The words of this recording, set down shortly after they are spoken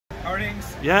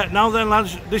Mornings. Yeah, now then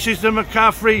lads, this is the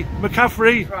McCaffrey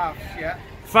Crafts, yeah.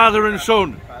 father and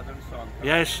son. Father and son.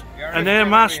 Yes, You're and they're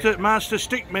fifth master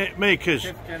stick makers.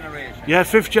 Fifth generation. Yeah,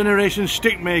 5th generation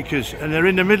stick makers, and they're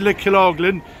in the middle of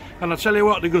Killorglin. And I tell you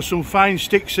what, they've got some fine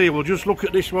sticks here. Well, just look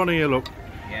at this one here, look.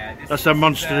 Yeah, That's a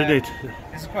monster, isn't it?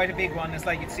 This is quite a big one. It's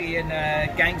like you'd see in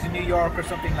Gangs in New York or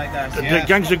something like that. The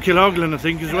Gangs of Killorglin, I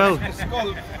think, as well. A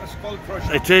skull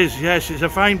crusher. It is, yes. It's a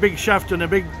fine big shaft and a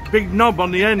big knob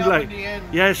on the end, like.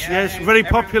 Yes, Yeah, yes, very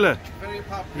popular. Very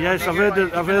popular. Yes, I've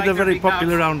heard they're very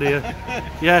popular around here.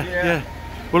 Yeah.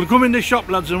 Well, come in the shop,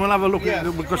 lads, and we'll have a look at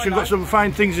it, because you've got some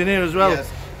fine things in here as well.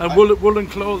 Yes. And woolen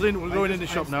clothing. We're going in the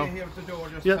shop now. Here at the door,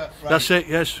 just Yeah, that's it.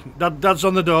 Yes, Dad's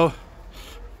on the door,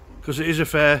 because it is a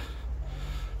fair,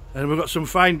 and we've got some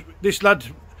fine. This lad,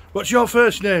 what's your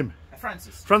first name?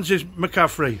 Francis. Francis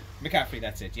McCaffrey. McCaffrey,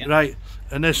 that's it, yeah. Right,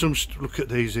 and there's some. Look at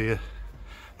these here.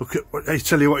 Look at. I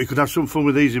tell you what, you could have some fun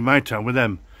with these in my town with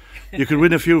them. You could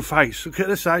win a few fights. Look at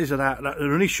the size of that.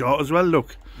 They're only short as well.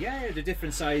 Look. Yeah, they're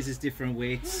different sizes, different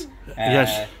weights.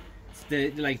 Yes.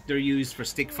 They're used for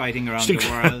stick fighting around the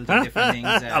world and different things.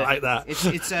 I like that.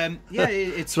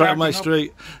 It's right on my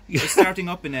street. It's starting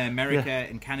up in America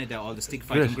and Canada, all the stick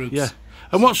fighting groups. Yeah.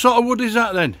 And what sort of wood is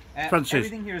that then, Francis?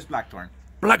 Everything here is blackthorn.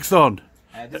 Blackthorn.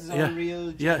 This is all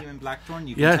real, genuine blackthorn.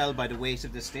 You can tell by the weight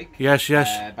of the stick. Yes.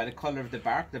 By the colour of the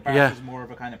bark. The bark is more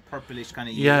of a kind of purplish kind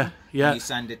of yellow. Yeah. You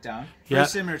sand it down. Very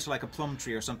similar to like a plum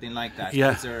tree or something like that.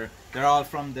 Yeah. They're all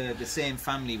from the same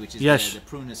family, which is the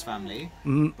Prunus family.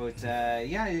 But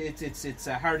it's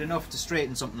hard enough to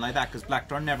straighten something like that, because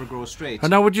blackthorn never grows straight.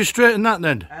 And how would you straighten that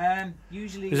then?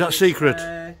 Usually is that secret?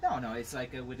 No, it's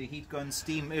like with a heat gun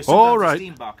steam. Oh, right. A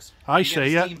steam box. I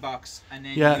see. Steam box, and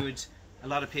then you would. A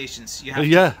lot of patience. You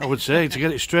have I would say, to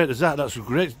get it straight as that. That's a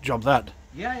great job, that.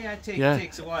 It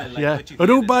takes a while. Like, And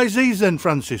who buys these then,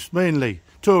 Francis? Mainly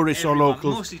tourists or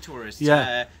locals? Mostly tourists.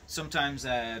 Yeah. Sometimes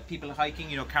people hiking,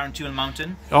 Carrauntoohil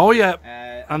Mountain. Oh yeah.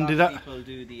 A lot of people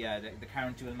do the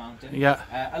Carrauntoohil Mountain.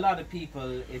 Yeah. A lot of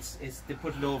people, it's they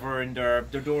put it over in their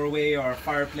doorway or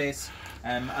fireplace.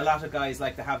 A lot of guys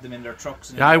like to have them in their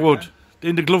trucks. I would.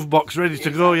 In the glove box, ready to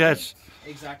go. Yes.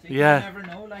 Exactly. Yeah. You never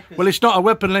know, well, it's not a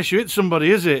weapon unless you hit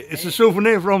somebody, is it? It's a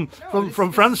souvenir from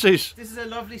Francis. This is a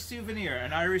lovely souvenir,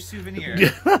 an Irish souvenir.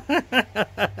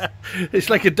 It's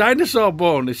like a dinosaur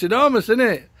bone. It's enormous, isn't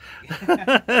it?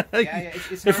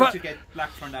 It's hard to get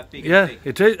blackthorn that big. Yeah,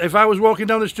 it is. If I was walking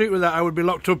down the street with that, I would be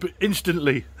locked up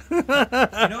instantly. You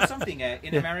know something?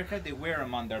 In America, they wear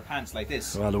them on their pants like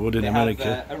this. Well, they would in America. They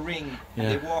have a ring,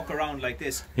 and they walk around like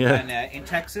this. Yeah. And in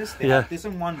Texas, they have this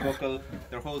on one buckle,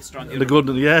 their holster on the other. The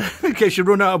gun, in case you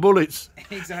run out of bullets.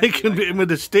 Exactly. You can beat him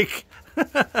with a stick.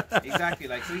 Exactly,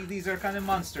 so these are kind of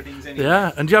monster things anyway.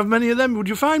 Yeah, and do you have many of them? Would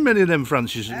you find many of them,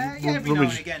 Francis? Every now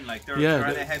and again,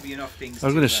 they're heavy enough things. I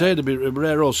was going to say, they'd be a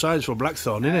rare old size for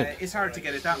blackthorn, isn't it? It's hard to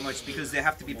get it that much, because they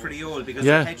have to be pretty old, because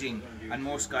of hedging, and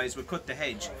most guys would cut the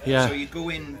hedge. So you'd go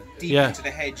in deep into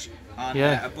the hedge on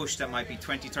a bush that might be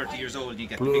 20, 30 years old, and you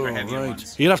get the bigger, heavier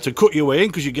ones. You'd have to cut your way in,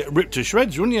 because you get ripped to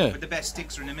shreds, wouldn't you? But the best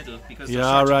sticks are in the middle, because they're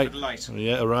searching for the light.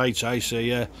 Yeah, right, I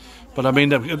see, But I mean,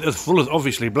 they're full of,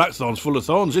 obviously, blackthorn's full of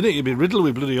thorns, isn't it? You'd be riddled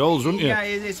with bloody holes, wouldn't you? Yeah,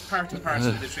 it's part and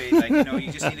parcel of the trade.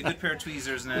 You just need a good pair of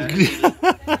tweezers and a needle.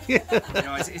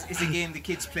 It's a game the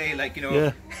kids play,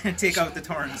 take out the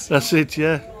thorns. That's it,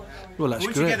 yeah. Well, that's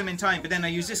Once great. you get them in time, but then I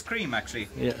use this cream, actually.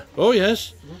 Yeah. Oh,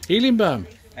 yes. Healing balm.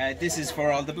 This is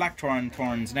for all the blackthorn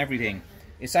thorns and everything.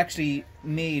 It's actually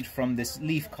made from this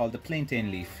leaf called the plantain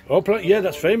leaf. Oh, yeah,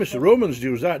 that's famous. The Romans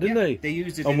used that, didn't they? They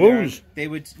used it on wounds. They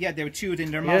would chew it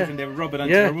in their mouth and they would rub it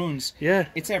onto their wounds. Yeah.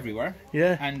 It's everywhere.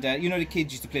 Yeah. And the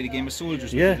kids used to play the game of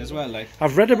soldiers with it as well.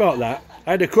 I've read about that.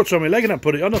 I had a cut on my leg and I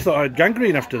put it on. I thought I had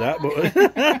gangrene after that,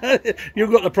 but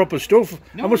you've got the proper stuff.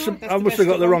 I must have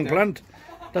got the wrong plant.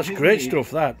 That's great stuff,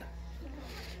 that.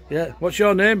 Yeah. What's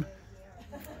your name?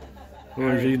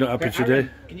 Oh, he's not happy today.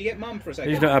 Can you get Mum for a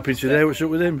second? He's not happy today. What's up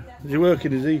with him? Is he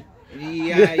working, is he?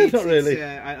 Yeah, not really.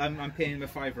 I'm paying him a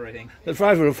 £5, I think. A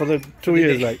 £5 for the 2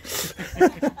 years, like.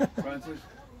 Francis?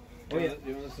 Oh, yeah.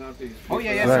 Oh,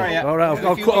 yeah, sorry. All right,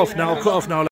 I'll cut off now.